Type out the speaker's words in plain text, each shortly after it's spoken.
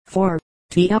4.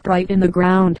 T upright in the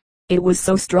ground. It was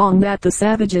so strong that the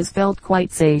savages felt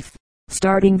quite safe.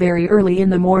 Starting very early in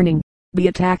the morning, the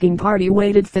attacking party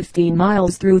waded 15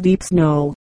 miles through deep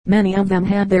snow. Many of them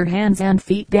had their hands and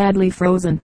feet badly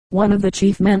frozen. One of the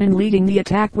chief men in leading the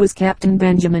attack was Captain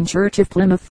Benjamin Church of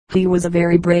Plymouth. He was a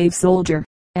very brave soldier,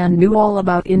 and knew all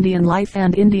about Indian life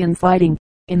and Indian fighting.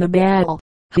 In the battle,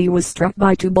 he was struck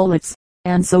by 2 bullets,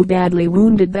 and so badly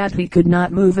wounded that he could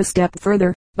not move a step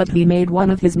further, but he made one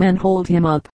of his men hold him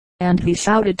up, and he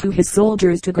shouted to his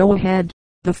soldiers to go ahead.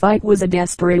 The fight was a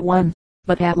desperate one,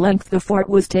 but at length the fort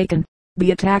was taken.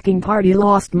 The attacking party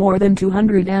lost more than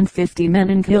 250 men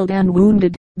in killed and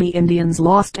wounded. The Indians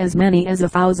lost as many as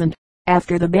 1,000.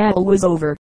 After the battle was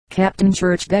over, Captain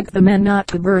Church begged the men not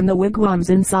to burn the wigwams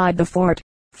inside the fort,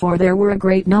 for there were a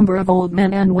great number of old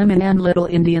men and women and little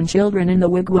Indian children in the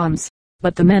wigwams.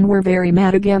 But the men were very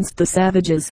mad against the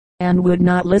savages, and would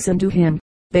not listen to him.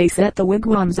 They set the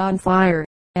wigwams on fire,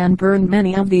 and burned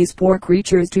many of these poor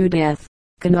creatures to death.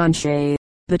 Canonche,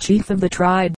 the chief of the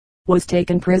tribe, was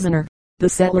taken prisoner. The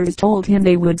settlers told him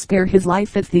they would spare his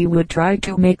life if he would try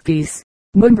to make peace.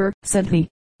 "Mumber," said he,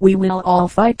 "we will all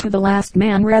fight to the last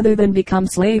man rather than become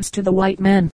slaves to the white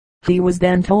men." He was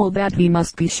then told that he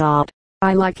must be shot.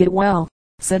 "I like it well,"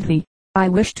 said he. "I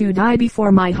wish to die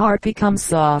before my heart becomes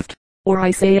soft, or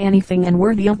I say anything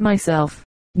unworthy of myself."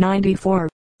 94.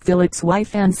 Philip's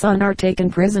wife and son are taken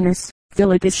prisoners.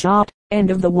 Philip is shot. End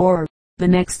of the war. The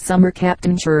next summer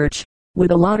Captain Church,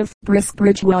 with a lot of brisk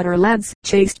Bridgewater lads,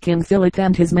 chased King Philip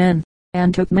and his men,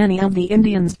 and took many of the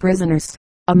Indians prisoners.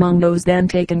 Among those then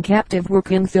taken captive were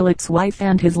King Philip's wife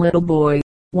and his little boy.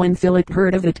 When Philip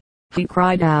heard of it, he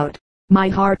cried out, "My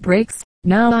heart breaks,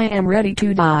 now I am ready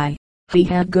to die." He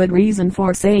had good reason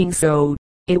for saying so.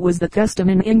 It was the custom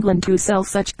in England to sell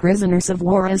such prisoners of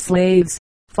war as slaves.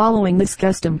 Following this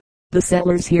custom, the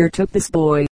settlers here took this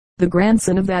boy, the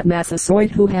grandson of that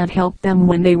Massasoit who had helped them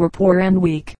when they were poor and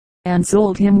weak, and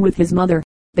sold him with his mother.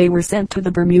 They were sent to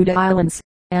the Bermuda Islands,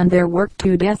 and there worked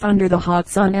to death under the hot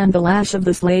sun and the lash of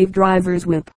the slave driver's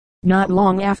whip. Not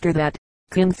long after that,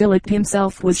 King Philip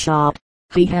himself was shot.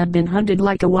 He had been hunted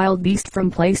like a wild beast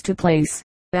from place to place.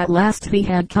 At last he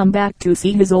had come back to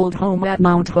see his old home at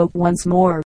Mount Hope once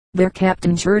more. There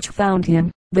Captain Church found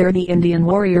him. There the Indian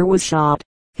warrior was shot.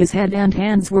 His head and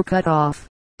hands were cut off,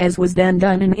 as was then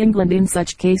done in England in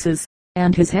such cases,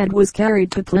 and his head was carried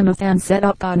to Plymouth and set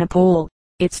up on a pole.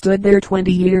 It stood there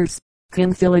 20 years.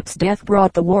 King Philip's death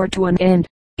brought the war to an end.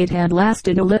 It had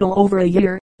lasted a little over a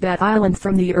year, that island,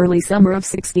 from the early summer of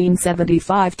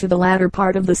 1675 to the latter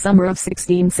part of the summer of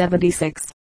 1676.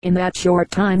 In that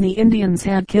short time the Indians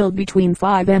had killed between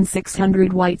 500 and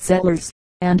 600 white settlers,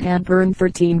 and had burned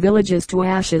 13 villages to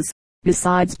ashes,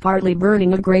 besides partly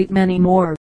burning a great many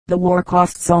more. The war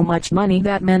cost so much money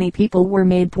that many people were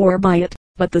made poor by it,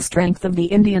 but the strength of the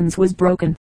Indians was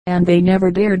broken, and they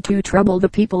never dared to trouble the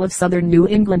people of southern New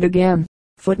England again.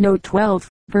 Footnote 12.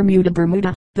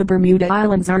 Bermuda. The Bermuda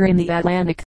Islands are in the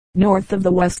Atlantic, north of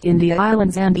the West India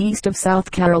Islands and east of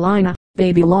South Carolina.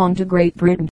 They belong to Great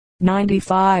Britain.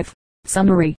 95.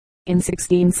 Summary. In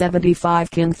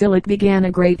 1675 King Philip began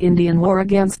a great Indian war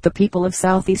against the people of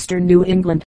southeastern New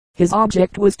England. His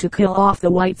object was to kill off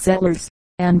the white settlers,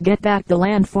 and get back the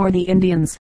land for the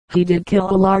Indians. He did kill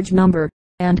a large number,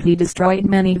 and he destroyed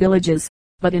many villages,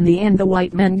 but in the end the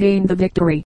white men gained the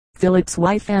victory. Philip's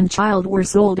wife and child were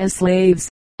sold as slaves,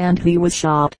 and he was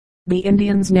shot. The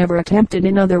Indians never attempted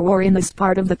another war in this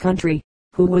part of the country.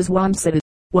 Who was Wamsett?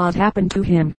 What happened to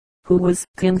him? Who was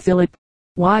King Philip?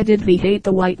 Why did he hate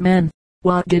the white men?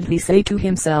 What did he say to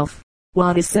himself?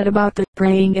 What is said about the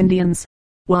praying Indians?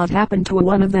 What happened to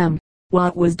one of them?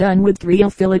 What was done with 3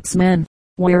 of Philip's men?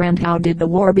 Where and how did the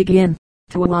war begin?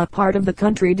 To what part of the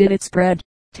country did it spread?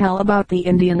 Tell about the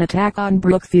Indian attack on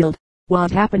Brookfield. What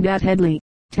happened at Headley?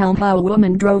 Tell how a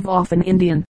woman drove off an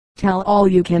Indian. Tell all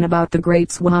you can about the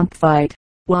great swamp fight.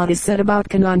 What is said about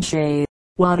Canonche?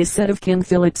 What is said of King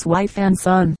Philip's wife and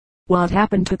son? What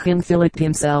happened to King Philip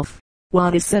himself?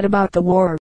 What is said about the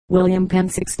war? William Penn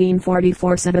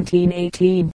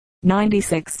 1644-1718.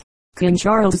 96. King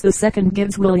Charles II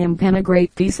gives William Penn a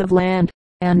great piece of land,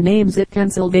 and names it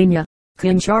Pennsylvania.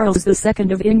 King Charles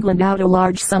II of England out a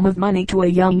large sum of money to a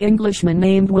young Englishman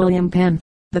named William Penn.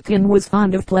 The king was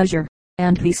fond of pleasure,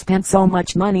 and he spent so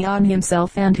much money on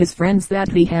himself and his friends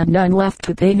that he had none left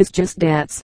to pay his just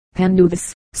debts. Penn knew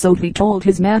this, so he told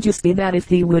his majesty that if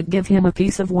he would give him a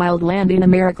piece of wild land in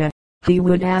America, he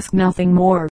would ask nothing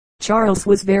more. Charles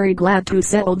was very glad to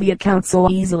settle the account so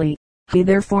easily. He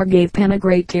therefore gave Penn a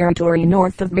great territory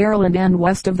north of Maryland and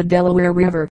west of the Delaware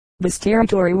River. This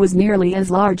territory was nearly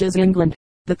as large as England.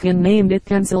 The king named it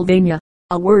Pennsylvania.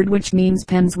 a word which means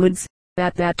Penn's Woods.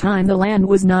 At that time the land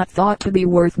was not thought to be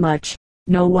worth much.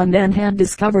 No one then had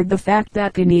discovered the fact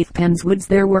that beneath Penn's Woods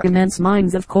there were immense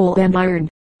mines of coal and iron,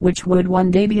 which would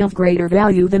one day be of greater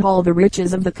value than all the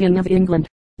riches of the King of England.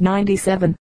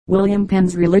 97. William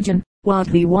Penn's religion. What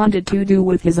he wanted to do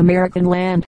with his American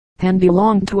land. Penn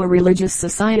belonged to a religious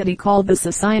society called the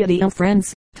Society of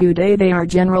Friends. Today they are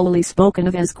generally spoken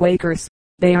of as Quakers.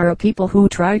 They are a people who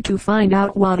try to find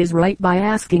out what is right by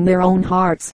asking their own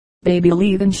hearts. They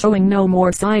believe in showing no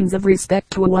more signs of respect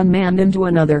to one man than to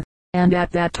another, and at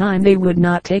that time they would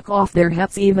not take off their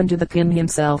hats even to the king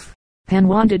himself. Penn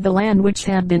wanted the land which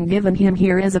had been given him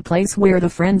here as a place where the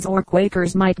Friends or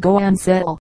Quakers might go and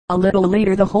settle. A little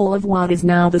later the whole of what is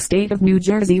now the state of New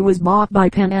Jersey was bought by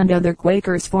Penn and other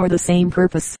Quakers for the same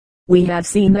purpose. We have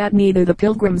seen that neither the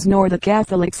Pilgrims nor the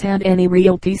Catholics had any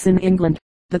real peace in England.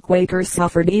 The Quakers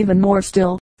suffered even more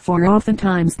still, for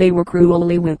oftentimes they were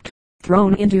cruelly whipped,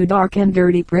 thrown into dark and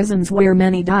dirty prisons where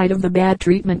many died of the bad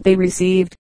treatment they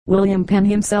received. William Penn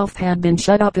himself had been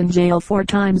shut up in jail 4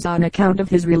 times on account of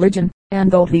his religion, and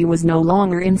though he was no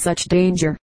longer in such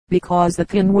danger, because the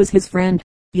king was his friend,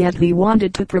 yet he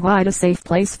wanted to provide a safe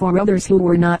place for others who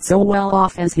were not so well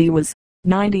off as he was.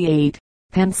 98.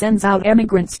 Penn sends out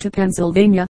emigrants to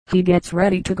Pennsylvania. He gets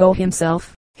ready to go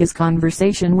himself. His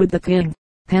conversation with the king.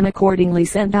 Penn accordingly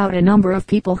sent out a number of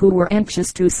people who were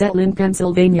anxious to settle in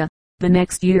Pennsylvania. The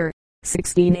next year,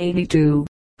 1682,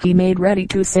 he made ready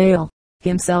to sail,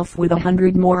 himself with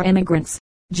 100 more emigrants.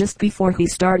 Just before he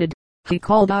started, he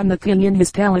called on the king in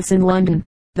his palace in London.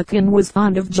 The king was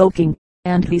fond of joking,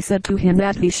 and he said to him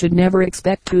that he should never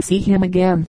expect to see him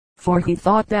again, for he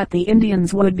thought that the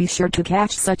Indians would be sure to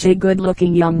catch such a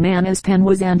good-looking young man as Penn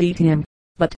was and eat him.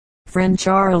 But, friend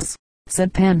Charles,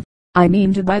 said Penn, I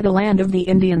mean to buy the land of the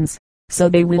Indians, so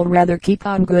they will rather keep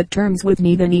on good terms with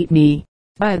me than eat me.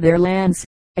 Buy their lands,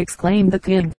 exclaimed the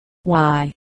king.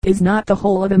 Why, is not the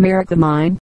whole of America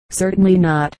mine? Certainly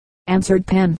not, answered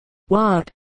Penn. What?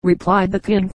 Replied the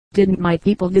king, didn't my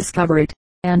people discover it,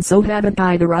 and so haven't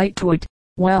I the right to it?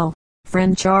 Well,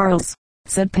 friend Charles,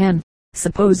 said Penn,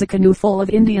 suppose a canoe full of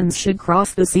Indians should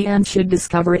cross the sea and should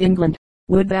discover England.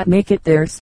 Would that make it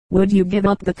theirs? Would you give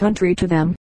up the country to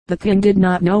them? The king did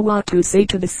not know what to say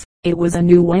to this. It was a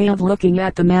new way of looking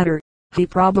at the matter. He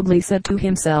probably said to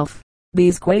himself,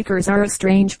 these Quakers are a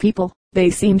strange people. They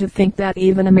seem to think that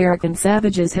even American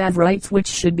savages have rights which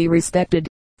should be respected.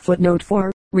 Footnote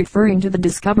 4, referring to the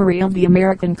discovery of the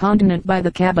American continent by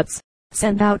the Cabots,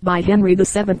 sent out by Henry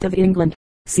VII of England.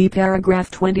 See paragraph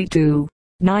 22.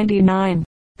 99.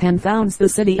 Penn founds the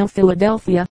city of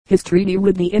Philadelphia. His treaty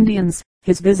with the Indians,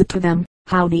 his visit to them,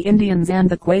 how the Indians and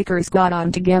the Quakers got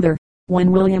on together.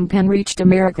 When William Penn reached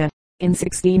America, in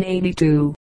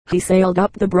 1682, he sailed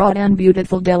up the broad and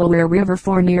beautiful Delaware River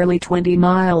for nearly 20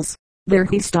 miles. There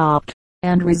he stopped,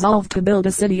 and resolved to build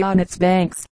a city on its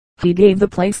banks. He gave the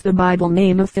place the Bible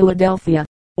name of Philadelphia,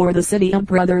 or the city of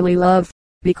brotherly love,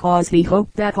 because he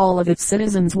hoped that all of its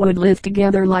citizens would live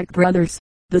together like brothers.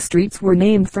 The streets were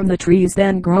named from the trees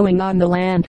then growing on the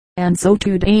land, and so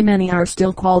today many are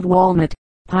still called walnut,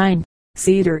 pine,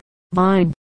 cedar,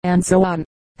 vine, and so on.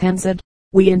 Penn said,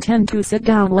 we intend to sit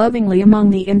down lovingly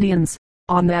among the Indians.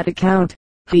 On that account,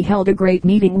 he held a great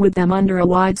meeting with them under a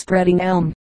wide-spreading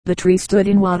elm. The tree stood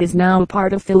in what is now a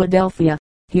part of Philadelphia.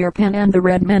 Here Penn and the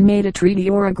red men made a treaty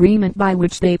or agreement by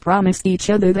which they promised each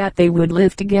other that they would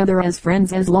live together as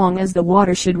friends as long as the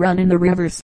water should run in the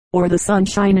rivers, or the sun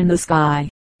shine in the sky.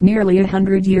 Nearly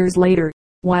 100 years later,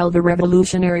 while the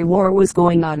Revolutionary War was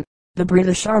going on, the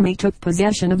British Army took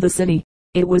possession of the city.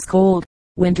 It was cold,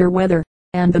 winter weather,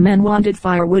 and the men wanted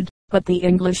firewood, but the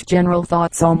English general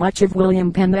thought so much of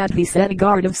William Penn that he set a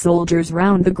guard of soldiers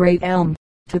round the great elm,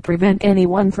 to prevent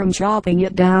anyone from chopping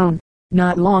it down.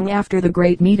 Not long after the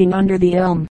great meeting under the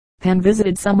elm, Penn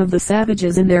visited some of the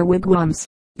savages in their wigwams.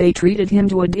 They treated him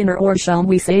to a dinner, or shall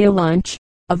we say a lunch,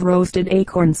 of roasted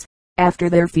acorns. After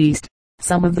their feast,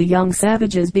 some of the young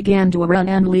savages began to run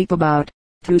and leap about,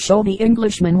 to show the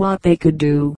Englishmen what they could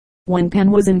do. When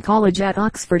Penn was in college at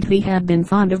Oxford he had been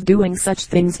fond of doing such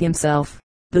things himself.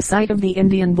 The sight of the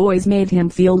Indian boys made him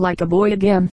feel like a boy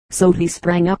again, so he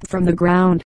sprang up from the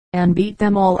ground, and beat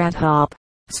them all at hop,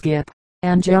 skip,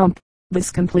 and jump.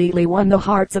 This completely won the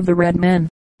hearts of the red men.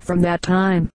 From that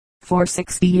time, for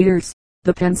 60 years,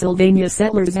 the Pennsylvania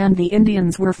settlers and the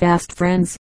Indians were fast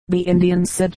friends. The Indians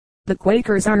said, the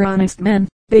Quakers are honest men,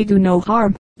 they do no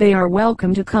harm, they are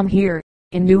welcome to come here.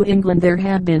 In New England there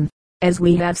had been, as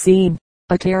we have seen,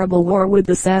 a terrible war with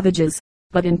the savages,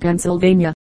 but in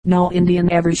Pennsylvania, no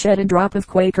Indian ever shed a drop of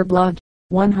Quaker blood.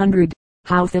 100.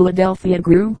 How Philadelphia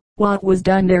grew, what was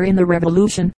done there in the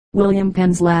Revolution. William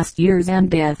Penn's last years and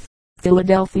death.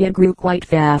 Philadelphia grew quite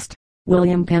fast.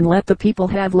 William Penn let the people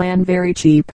have land very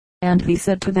cheap, and he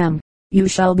said to them, "You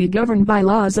shall be governed by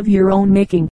laws of your own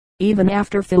making." Even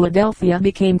after Philadelphia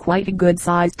became quite a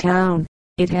good-sized town,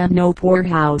 it had no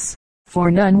poorhouse,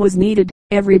 for none was needed.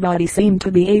 Everybody seemed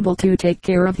to be able to take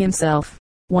care of himself.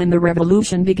 When the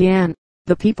Revolution began,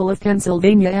 the people of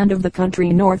Pennsylvania and of the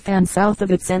country north and south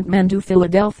of it sent men to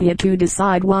Philadelphia to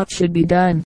decide what should be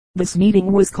done. This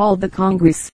meeting was called the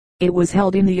Congress. It was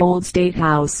held in the old State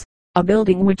House, a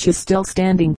building which is still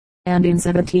standing, and in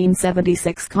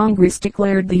 1776 Congress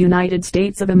declared the United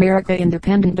States of America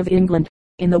independent of England.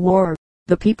 In the war,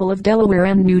 the people of Delaware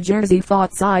and New Jersey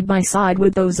fought side by side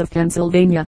with those of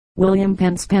Pennsylvania. William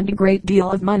Penn spent a great deal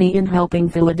of money in helping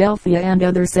Philadelphia and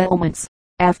other settlements.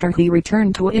 After he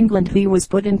returned to England he was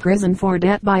put in prison for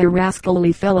debt by a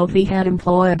rascally fellow he had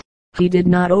employed. He did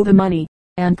not owe the money,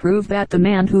 and proved that the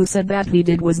man who said that he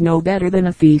did was no better than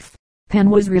a thief. Penn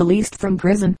was released from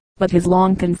prison, but his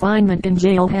long confinement in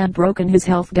jail had broken his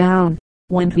health down.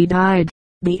 When he died,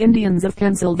 the Indians of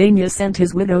Pennsylvania sent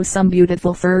his widow some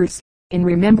beautiful furs, in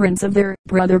remembrance of their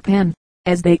brother Penn,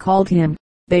 as they called him.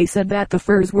 They said that the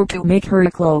furs were to make her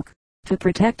a cloak, to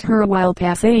protect her while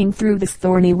passing through this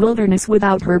thorny wilderness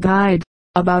without her guide.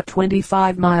 About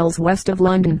 25 miles west of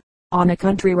London, on a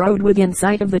country road within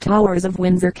sight of the towers of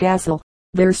Windsor Castle,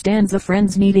 there stands a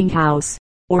Friends Meeting House,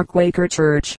 or Quaker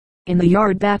Church. In the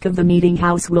yard back of the meeting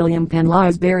house William Penn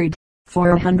lies buried.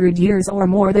 For 100 years or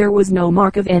more there was no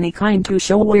mark of any kind to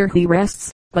show where he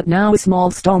rests, but now a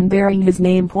small stone bearing his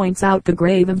name points out the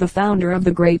grave of the founder of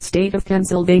the great state of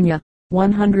Pennsylvania.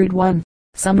 101.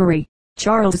 Summary.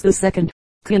 Charles II,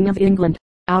 King of England,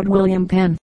 out William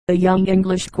Penn, a young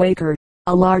English Quaker,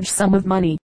 a large sum of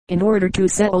money. In order to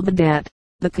settle the debt,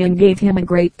 the king gave him a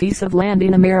great piece of land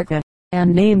in America,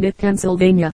 and named it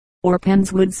Pennsylvania, or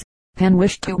Penn's Woods. Penn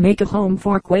wished to make a home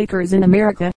for Quakers in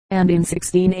America, and in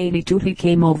 1682 he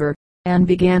came over, and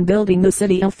began building the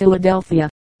city of Philadelphia.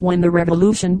 When the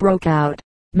Revolution broke out,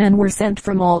 men were sent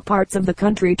from all parts of the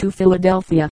country to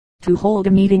Philadelphia, to hold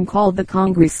a meeting called the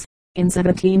Congress. In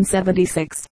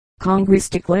 1776, Congress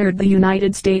declared the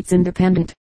United States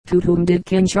independent. To whom did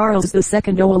King Charles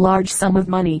II owe a large sum of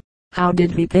money? How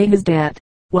did he pay his debt?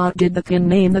 What did the king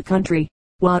name the country?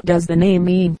 What does the name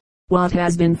mean? What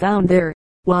has been found there?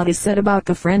 What is said about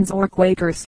the Friends or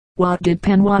Quakers? What did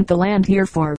Penn want the land here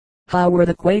for? How were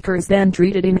the Quakers then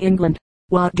treated in England?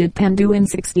 What did Penn do in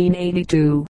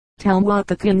 1682? Tell what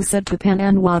the king said to Penn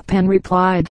and what Penn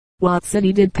replied. What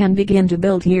city did Penn begin to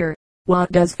build here?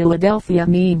 What does Philadelphia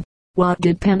mean? What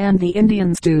did Penn and the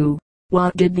Indians do?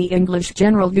 What did the English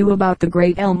general do about the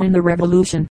Great Elm in the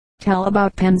Revolution? Tell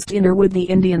about Penn's dinner with the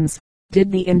Indians.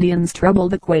 Did the Indians trouble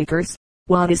the Quakers?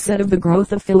 What is said of the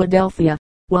growth of Philadelphia?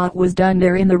 What was done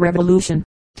there in the Revolution?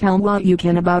 Tell what you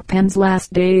can about Penn's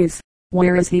last days.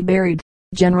 Where is he buried?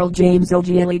 General James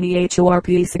O'Gilly,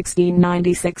 VHORP,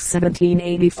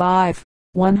 1696-1785.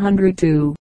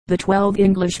 102. The 12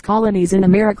 English colonies in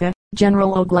America.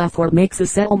 General Oglethorpe makes a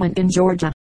settlement in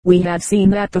Georgia. We have seen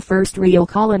that the first real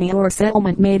colony or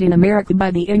settlement made in America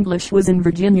by the English was in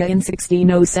Virginia in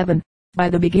 1607. By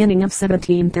the beginning of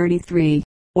 1733,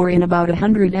 or in about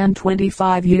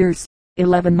 125 years,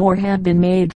 11 more had been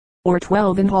made, or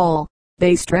 12 in all.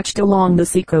 They stretched along the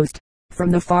seacoast,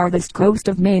 from the farthest coast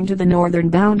of Maine to the northern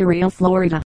boundary of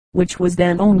Florida, which was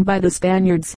then owned by the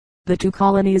Spaniards. The two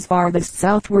colonies farthest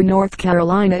south were North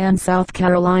Carolina and South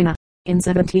Carolina. In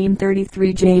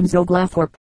 1733 James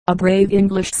Oglethorpe, a brave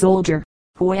English soldier,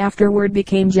 who afterward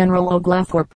became General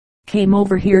Oglethorpe, came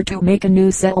over here to make a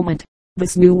new settlement.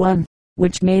 This new one,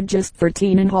 which made just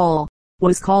 13 in all,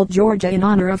 was called Georgia in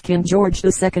honor of King George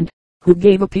II, who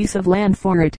gave a piece of land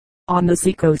for it, on the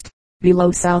seacoast,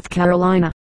 below South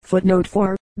Carolina. Footnote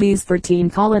 4. These 13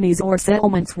 colonies or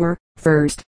settlements were,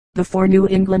 first, the 4 New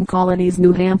England colonies: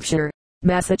 New Hampshire,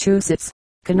 Massachusetts,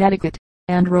 Connecticut,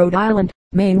 and Rhode Island.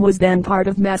 Maine was then part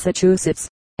of Massachusetts,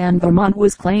 and Vermont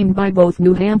was claimed by both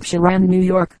New Hampshire and New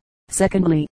York.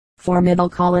 Secondly, 4 middle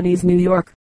colonies: New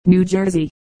York, New Jersey,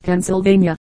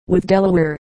 Pennsylvania, with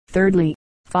Delaware. Thirdly,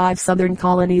 5 southern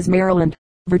colonies: Maryland,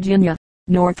 Virginia,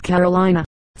 North Carolina,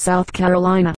 South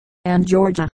Carolina, and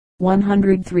Georgia.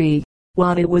 103.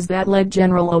 What it was that led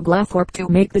General Oglethorpe to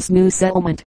make this new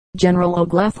settlement. General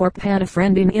Oglethorpe had a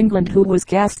friend in England who was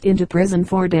cast into prison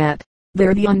for debt.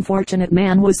 There the unfortunate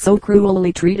man was so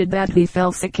cruelly treated that he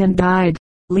fell sick and died,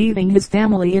 leaving his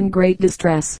family in great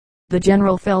distress. The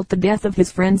general felt the death of his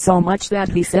friend so much that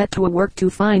he set to work to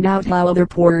find out how other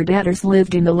poorer debtors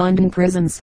lived in the London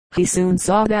prisons. He soon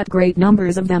saw that great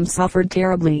numbers of them suffered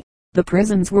terribly. The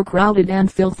prisons were crowded and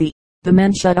filthy. The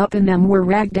men shut up in them were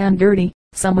ragged and dirty,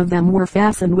 some of them were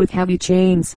fastened with heavy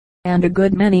chains, and a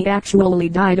good many actually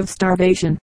died of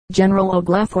starvation. General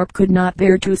Oglethorpe could not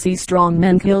bear to see strong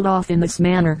men killed off in this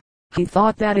manner. He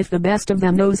thought that if the best of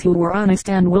them, those who were honest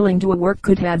and willing to work,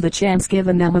 could have the chance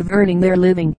given them of earning their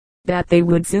living, that they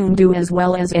would soon do as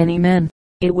well as any men.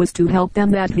 It was to help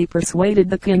them that he persuaded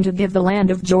the king to give the land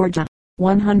of Georgia.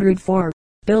 104.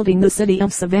 Building the city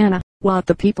of Savannah. What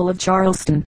the people of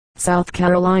Charleston, South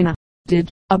Carolina, did.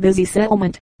 A busy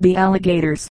settlement. The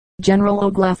Alligators. General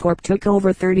Oglethorpe took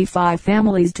over 35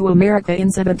 families to America in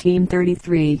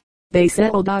 1733. They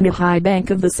settled on a high bank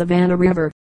of the Savannah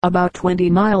River, about 20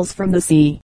 miles from the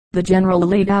sea. The general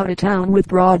laid out a town with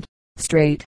broad,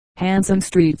 straight, handsome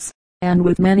streets, and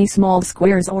with many small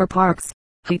squares or parks.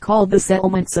 He called the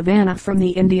settlement Savannah from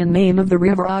the Indian name of the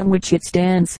river on which it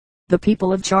stands. The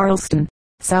people of Charleston,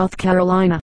 South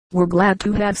Carolina, were glad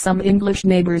to have some English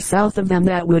neighbors south of them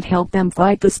that would help them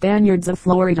fight the Spaniards of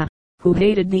Florida, who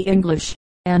hated the English,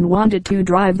 and wanted to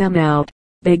drive them out.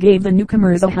 They gave the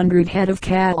newcomers 100 head of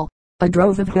cattle, a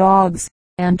drove of dogs,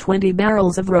 and 20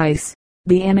 barrels of rice.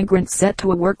 The emigrants set to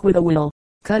work with a will,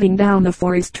 cutting down the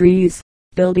forest trees,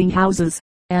 building houses,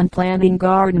 and planting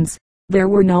gardens. There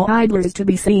were no idlers to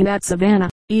be seen at Savannah.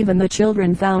 Even the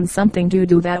children found something to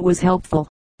do that was helpful.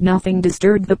 Nothing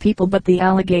disturbed the people but the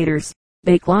alligators.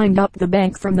 They climbed up the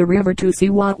bank from the river to see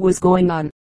what was going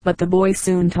on, but the boys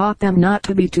soon taught them not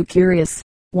to be too curious.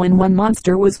 When one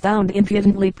monster was found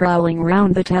impudently prowling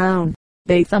round the town,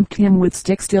 they thumped him with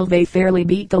sticks till they fairly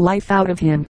beat the life out of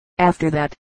him. After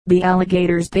that, the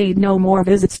alligators paid no more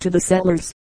visits to the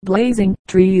settlers. Blazing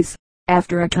trees.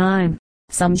 After a time,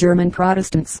 some German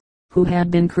Protestants, who had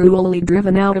been cruelly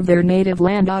driven out of their native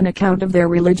land on account of their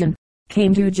religion,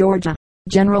 came to Georgia.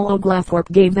 General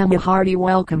Oglethorpe gave them a hearty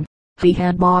welcome. He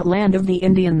had bought land of the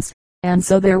Indians, and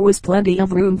so there was plenty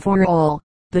of room for all.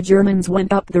 The Germans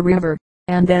went up the river,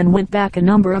 and then went back a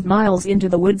number of miles into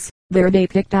the woods. There they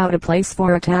picked out a place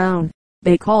for a town.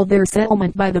 They called their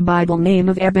settlement by the Bible name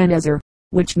of Ebenezer,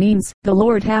 which means, the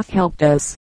Lord hath helped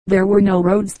us. There were no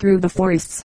roads through the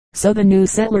forests, so the new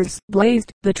settlers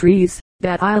blazed the trees.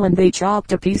 That island they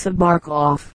chopped a piece of bark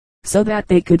off, so that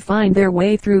they could find their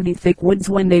way through the thick woods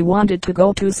when they wanted to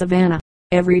go to Savannah.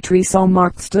 Every tree so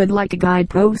marked stood like a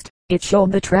guidepost. It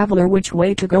showed the traveler which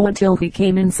way to go until he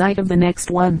came in sight of the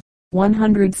next one.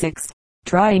 106.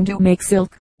 Trying to make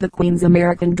silk, the Queen's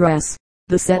American dress.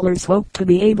 The settlers hoped to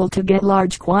be able to get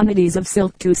large quantities of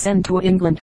silk to send to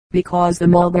England, because the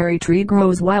mulberry tree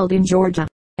grows wild in Georgia,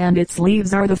 and its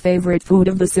leaves are the favorite food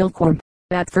of the silkworm.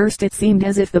 At first it seemed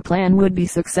as if the plan would be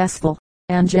successful,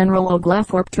 and General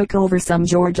Oglethorpe took over some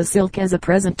Georgia silk as a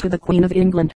present to the Queen of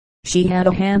England. She had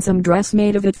a handsome dress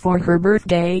made of it for her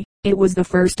birthday. It was the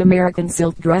first American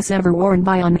silk dress ever worn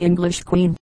by an English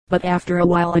queen. But after a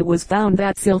while it was found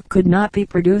that silk could not be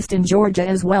produced in Georgia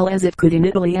as well as it could in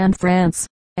Italy and France,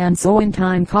 and so in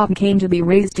time cotton came to be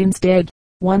raised instead.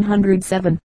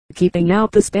 107. Keeping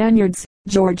out the Spaniards.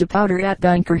 Georgia powder at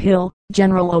Bunker Hill.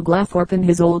 General Oglethorpe in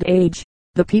his old age.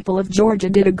 The people of Georgia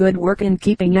did a good work in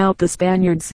keeping out the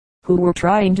Spaniards, who were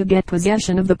trying to get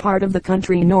possession of the part of the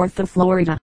country north of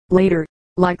Florida. Later,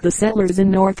 like the settlers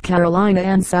in North Carolina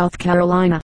and South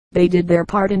Carolina, they did their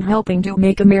part in helping to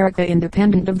make America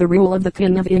independent of the rule of the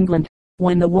King of England.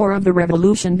 When the War of the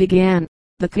Revolution began,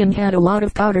 the king had a lot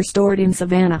of powder stored in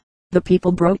Savannah. The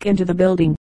people broke into the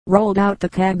building, rolled out the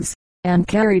kegs, and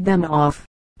carried them off.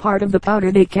 Part of the powder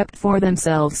they kept for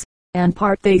themselves, and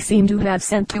part they seem to have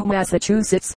sent to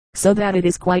Massachusetts, so that it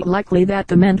is quite likely that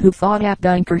the men who fought at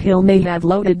Bunker Hill may have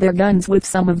loaded their guns with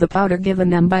some of the powder given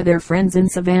them by their friends in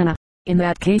Savannah. In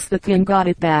that case the king got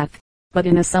it back, but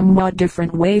in a somewhat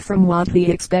different way from what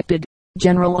he expected.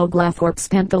 General Oglethorpe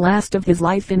spent the last of his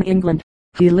life in England.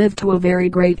 He lived to a very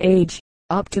great age.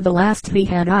 Up to the last he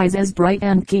had eyes as bright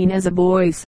and keen as a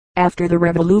boy's. After the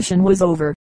revolution was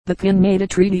over, the king made a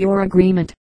treaty or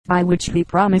agreement, by which he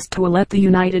promised to let the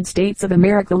United States of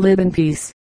America live in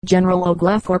peace. General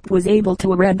Oglethorpe was able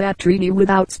to read that treaty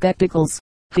without spectacles.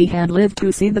 He had lived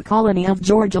to see the colony of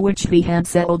Georgia which he had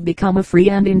settled become a free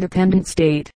and independent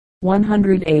state.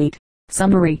 108.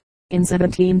 Summary. In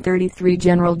 1733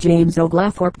 General James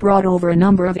Oglethorpe brought over a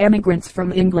number of emigrants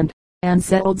from England, and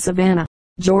settled Savannah,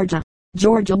 Georgia.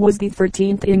 Georgia was the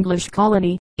 13th English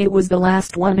colony. It was the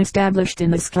last one established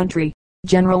in this country.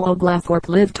 General Oglethorpe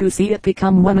lived to see it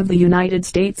become one of the United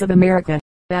States of America.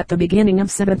 At the beginning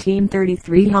of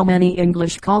 1733 how many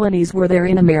English colonies were there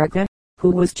in America?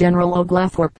 Who was General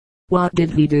Oglethorpe? What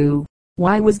did he do?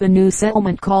 Why was the new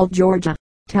settlement called Georgia?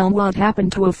 Tell what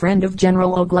happened to a friend of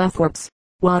General Oglethorpe's.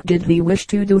 What did he wish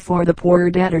to do for the poorer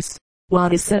debtors?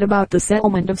 What is said about the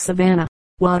settlement of Savannah?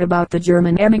 What about the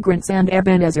German emigrants and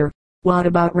Ebenezer? What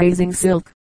about raising silk?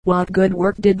 What good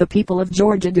work did the people of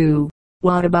Georgia do?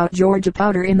 What about Georgia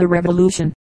powder in the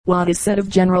Revolution? What is said of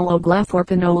General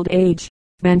Oglethorpe in old age?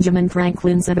 Benjamin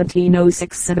Franklin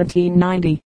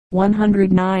 1706-1790.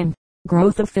 109.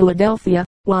 Growth of Philadelphia,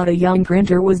 what a young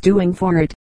printer was doing for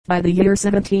it. By the year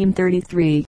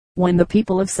 1733, when the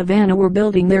people of Savannah were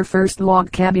building their first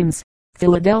log cabins,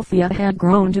 Philadelphia had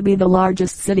grown to be the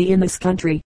largest city in this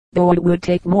country, though it would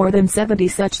take more than 70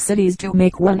 such cities to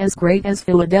make one as great as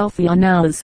Philadelphia now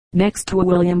is. Next to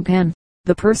William Penn,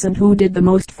 the person who did the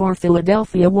most for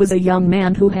Philadelphia was a young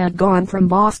man who had gone from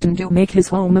Boston to make his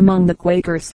home among the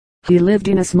Quakers. He lived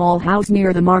in a small house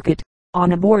near the market.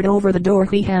 On a board over the door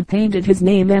he had painted his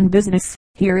name and business.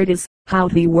 Here it is, how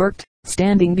he worked,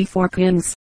 standing before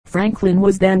King's. Franklin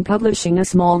was then publishing a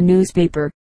small newspaper,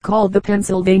 called the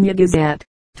Pennsylvania Gazette.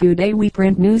 Today we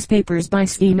print newspapers by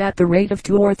steam at the rate of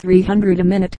 200 or 300 a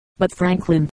minute, but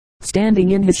Franklin, standing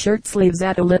in his shirt sleeves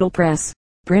at a little press,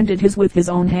 printed his with his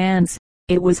own hands.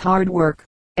 It was hard work,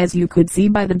 as you could see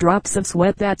by the drops of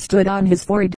sweat that stood on his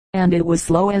forehead, and it was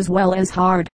slow as well as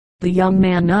hard. The young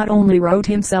man not only wrote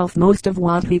himself most of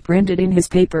what he printed in his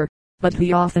paper, but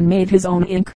he often made his own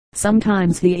ink.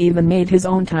 Sometimes he even made his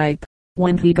own type.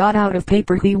 When he got out of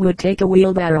paper he would take a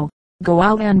wheelbarrow, go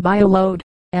out and buy a load,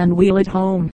 and wheel it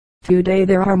home. Today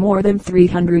there are more than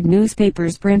 300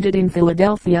 newspapers printed in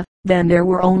Philadelphia. Then there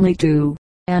were only 2,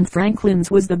 and Franklin's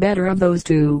was the better of those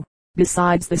 2.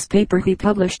 Besides this paper he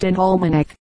published an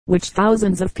almanac, which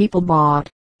thousands of people bought.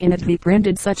 In it he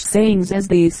printed such sayings as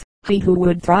these: he who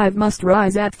would thrive must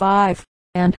rise at 5,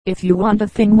 and, if you want a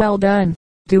thing well done,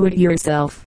 do it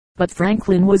yourself. But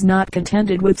Franklin was not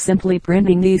contented with simply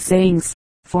printing these sayings,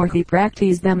 for he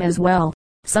practiced them as well.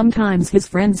 Sometimes his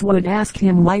friends would ask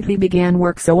him why he began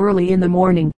work so early in the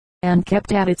morning, and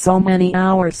kept at it so many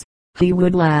hours. He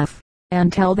would laugh,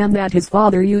 and tell them that his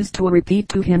father used to repeat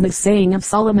to him the saying of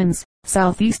Solomon's: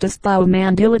 Southeastest thou a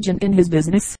man diligent in his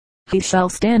business? He shall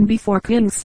stand before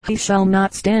kings, he shall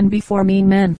not stand before mean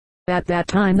men. At that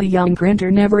time the young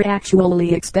printer never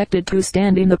actually expected to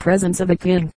stand in the presence of a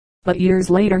king, but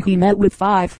years later he met with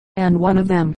 5, and one of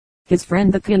them, his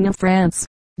friend the King of France,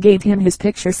 gave him his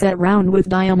picture set round with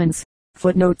diamonds.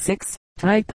 Footnote 6.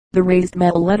 Type. The raised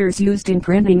metal letters used in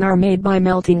printing are made by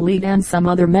melting lead and some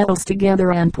other metals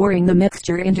together and pouring the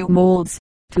mixture into molds.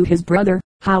 To his brother,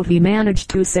 how he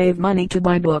managed to save money to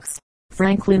buy books.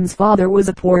 Franklin's father was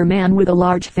a poor man with a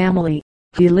large family.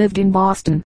 He lived in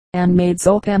Boston, and made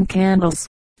soap and candles.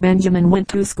 Benjamin went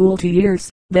to school 2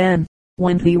 years. Then,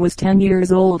 when he was 10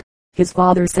 years old, his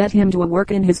father set him to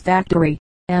work in his factory,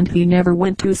 and he never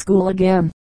went to school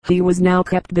again. He was now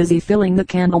kept busy filling the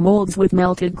candle molds with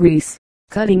melted grease,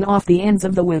 cutting off the ends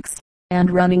of the wicks, and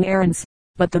running errands.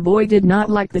 But the boy did not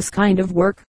like this kind of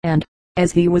work, and,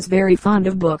 as he was very fond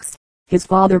of books, his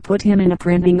father put him in a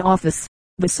printing office.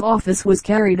 This office was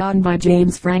carried on by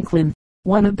James Franklin,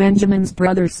 one of Benjamin's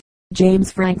brothers.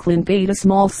 James Franklin paid a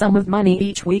small sum of money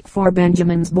each week for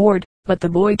Benjamin's board, but the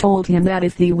boy told him that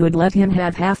if he would let him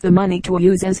have half the money to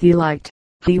use as he liked,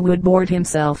 he would board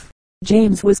himself.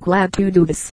 James was glad to do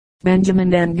this.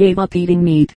 Benjamin then gave up eating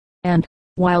meat, and,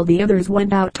 while the others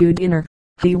went out to dinner,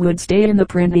 he would stay in the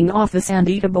printing office and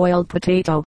eat a boiled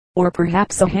potato, or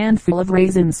perhaps a handful of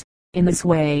raisins. In this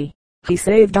way, he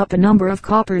saved up a number of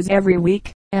coppers every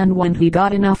week, and when he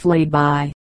got enough laid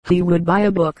by, he would buy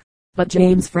a book. But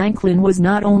James Franklin was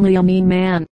not only a mean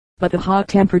man, but a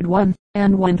hot-tempered one,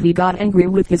 and when he got angry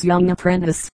with his young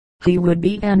apprentice, he would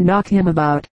beat and knock him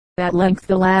about. At length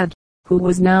the lad, who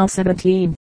was now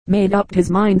 17, made up his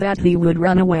mind that he would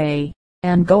run away,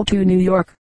 and go to New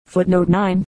York. Footnote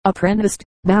 9. Apprenticed,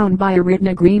 bound by a written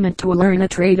agreement to learn a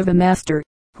trade of a master,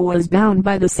 who was bound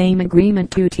by the same agreement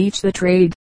to teach the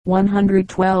trade.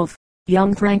 112.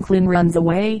 Young Franklin runs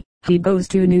away. He goes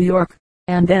to New York,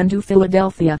 and then to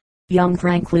Philadelphia. Young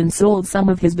Franklin sold some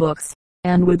of his books,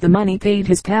 and with the money paid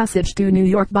his passage to New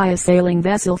York by a sailing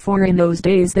vessel, for in those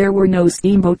days there were no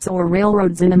steamboats or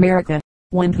railroads in America.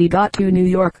 When he got to New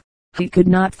York, he could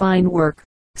not find work,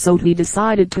 so he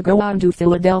decided to go on to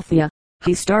Philadelphia.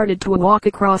 He started to walk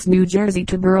across New Jersey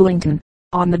to Burlington,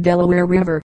 on the Delaware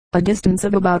River, a distance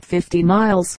of about 50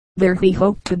 miles. There he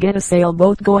hoped to get a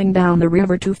sailboat going down the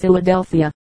river to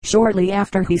Philadelphia. Shortly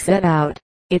after he set out,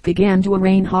 it began to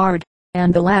rain hard,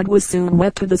 and the lad was soon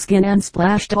wet to the skin and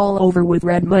splashed all over with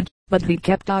red mud, but he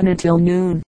kept on until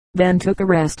noon, then took a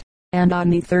rest, and on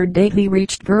the 3rd day he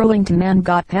reached Burlington and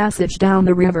got passage down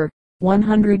the river.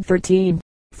 113.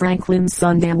 Franklin's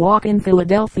Sunday walk in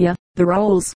Philadelphia. The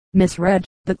Rolls, misread,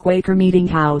 the Quaker Meeting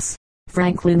House.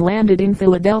 Franklin landed in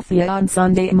Philadelphia on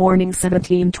Sunday morning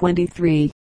 1723.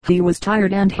 He was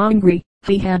tired and hungry.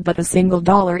 He had but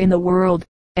 $1 in the world.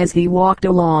 As he walked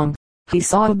along, he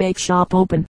saw a bake shop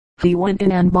open. He went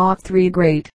in and bought 3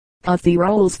 great, puffy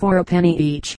rolls for a penny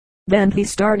each. Then he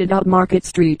started up Market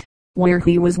Street, where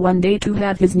he was one day to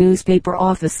have his newspaper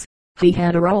office. He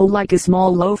had a roll like a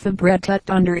small loaf of bread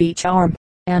tucked under each arm,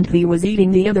 and he was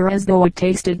eating the other as though it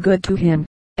tasted good to him.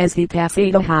 As he passed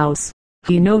a house,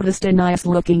 he noticed a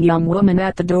nice-looking young woman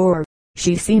at the door.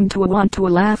 She seemed to want to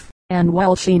laugh, and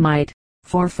well she might,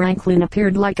 for Franklin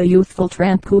appeared like a youthful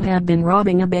tramp who had been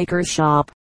robbing a baker's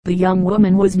shop. The young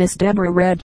woman was Miss Deborah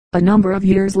Red. A number of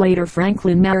years later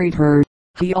Franklin married her.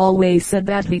 He always said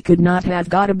that he could not have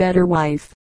got a better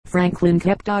wife. Franklin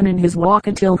kept on in his walk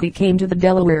until he came to the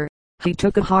Delaware. He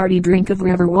took a hearty drink of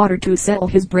river water to settle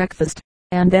his breakfast,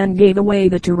 and then gave away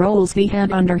the 2 rolls he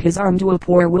had under his arm to a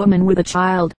poor woman with a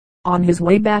child. On his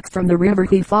way back from the river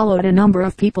he followed a number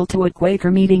of people to a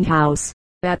Quaker meeting house.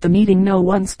 At the meeting no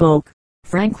one spoke.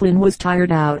 Franklin was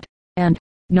tired out, and,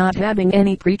 not having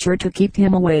any preacher to keep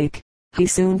him awake, he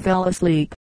soon fell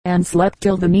asleep, and slept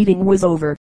till the meeting was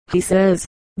over. He says,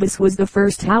 "This was the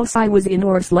first house I was in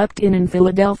or slept in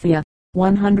Philadelphia."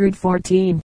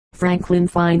 114. Franklin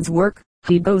finds work.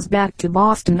 He goes back to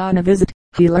Boston on a visit.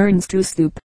 He learns to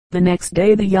stoop. The next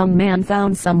day the young man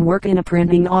found some work in a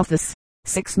printing office.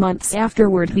 6 months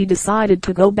afterward he decided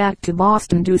to go back to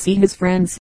Boston to see his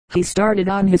friends. He started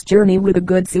on his journey with a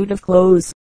good suit of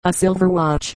clothes, a silver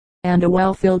watch, and a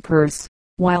well-filled purse.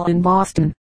 While in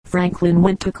Boston, Franklin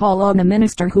went to call on a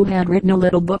minister who had written a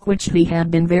little book which he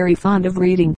had been very fond of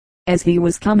reading. As he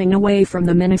was coming away from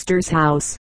the minister's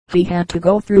house, he had to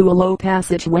go through a low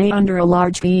passageway under a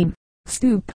large beam.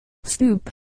 "Stoop, stoop,"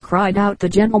 cried out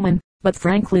the gentleman, but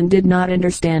Franklin did not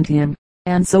understand him,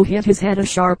 and so hit his head a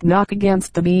sharp knock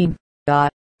against the beam. "Ah,"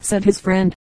 said his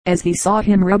friend, as he saw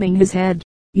him rubbing his head,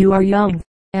 "you are young,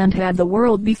 and have the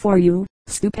world before you.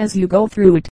 Stoop as you go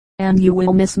through it, and you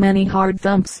will miss many hard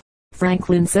thumps."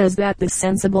 Franklin says that this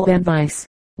sensible advice,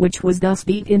 which was thus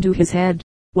beat into his head,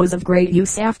 was of great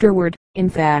use afterward. In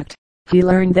fact, he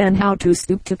learned then how to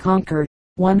stoop to conquer.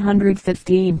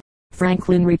 115.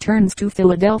 Franklin returns to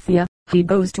Philadelphia. He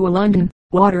goes to London.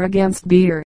 Water against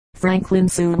beer. Franklin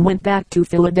soon went back to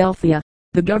Philadelphia.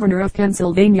 The governor of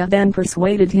Pennsylvania then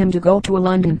persuaded him to go to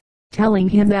London, telling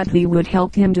him that he would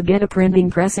help him to get a printing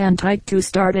press and type to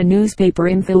start a newspaper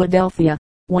in Philadelphia.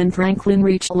 When Franklin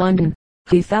reached London,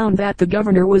 he found that the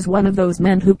governor was one of those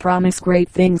men who promise great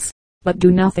things, but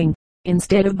do nothing.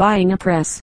 Instead of buying a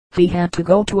press, he had to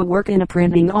go to work in a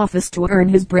printing office to earn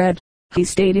his bread. He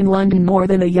stayed in London more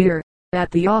than a year.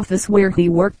 At the office where he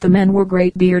worked the men were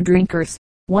great beer drinkers.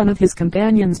 One of his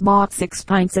companions bought 6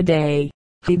 pints a day.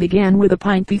 He began with a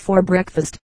pint before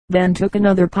breakfast, then took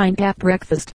another pint at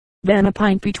breakfast, then a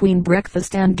pint between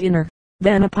breakfast and dinner,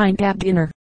 then a pint at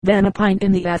dinner, then a pint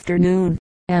in the afternoon,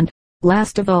 and,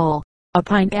 last of all, a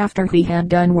pint after he had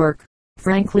done work.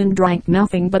 Franklin drank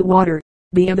nothing but water.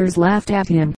 The others laughed at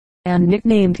him, and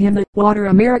nicknamed him the Water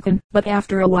American, but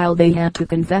after a while they had to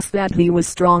confess that he was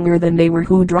stronger than they were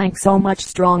who drank so much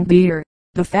strong beer.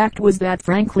 The fact was that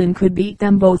Franklin could beat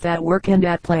them both at work and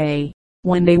at play.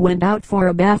 When they went out for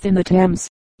a bath in the Thames,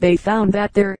 they found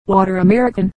that their Water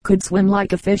American could swim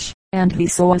like a fish, and he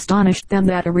so astonished them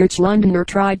that a rich Londoner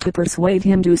tried to persuade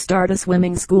him to start a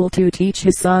swimming school to teach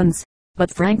his sons.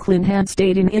 But Franklin had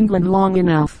stayed in England long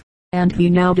enough, and he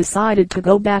now decided to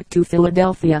go back to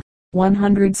Philadelphia.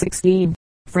 116.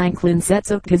 Franklin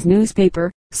sets up his newspaper,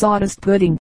 Sawdust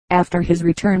Pudding. After his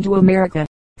return to America,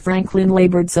 Franklin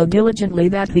labored so diligently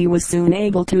that he was soon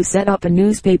able to set up a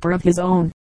newspaper of his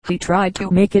own. He tried to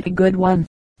make it a good one,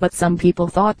 but some people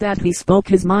thought that he spoke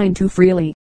his mind too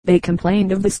freely. They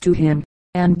complained of this to him,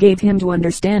 and gave him to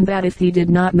understand that if he did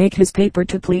not make his paper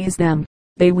to please them,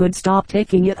 they would stop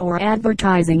taking it or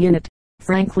advertising in it.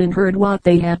 Franklin heard what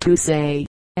they had to say,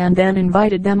 and then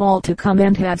invited them all to come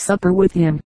and have supper with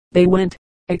him. They went,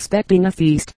 expecting a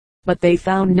feast, but they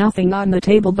found nothing on the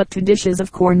table but 2 dishes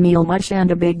of cornmeal mush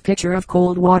and a big pitcher of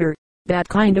cold water. That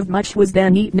kind of mush was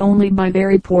then eaten only by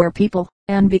very poor people,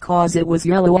 and because it was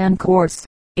yellow and coarse,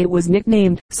 it was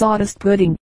nicknamed Sawdust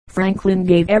Pudding. Franklin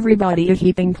gave everybody a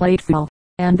heaping plateful,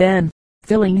 and then,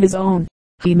 filling his own,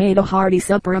 he made a hearty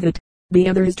supper of it. The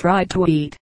others tried to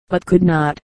eat, but could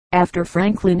not. After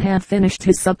Franklin had finished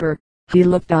his supper, he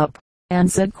looked up, and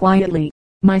said quietly,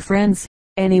 "My friends,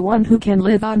 anyone who can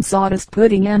live on sawdust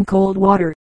pudding and cold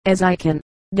water, as I can,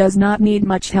 does not need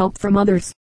much help from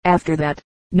others." After that,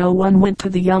 no one went to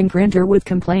the young printer with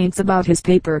complaints about his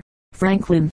paper.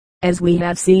 Franklin, as we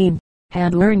have seen,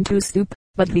 had learned to stoop,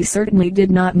 but he certainly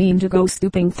did not mean to go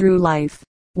stooping through life.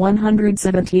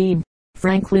 117.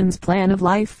 Franklin's plan of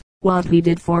life. What he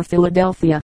did for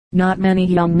Philadelphia. Not many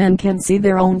young men can see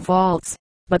their own faults,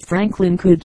 but Franklin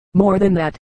could. More than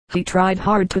that, he tried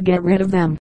hard to get rid of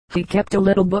them. He kept a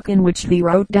little book in which he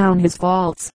wrote down his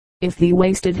faults. If he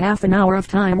wasted half an hour of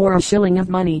time or a shilling of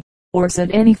money, or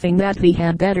said anything that he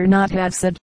had better not have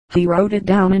said, he wrote it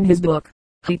down in his book.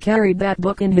 He carried that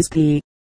book in his pea.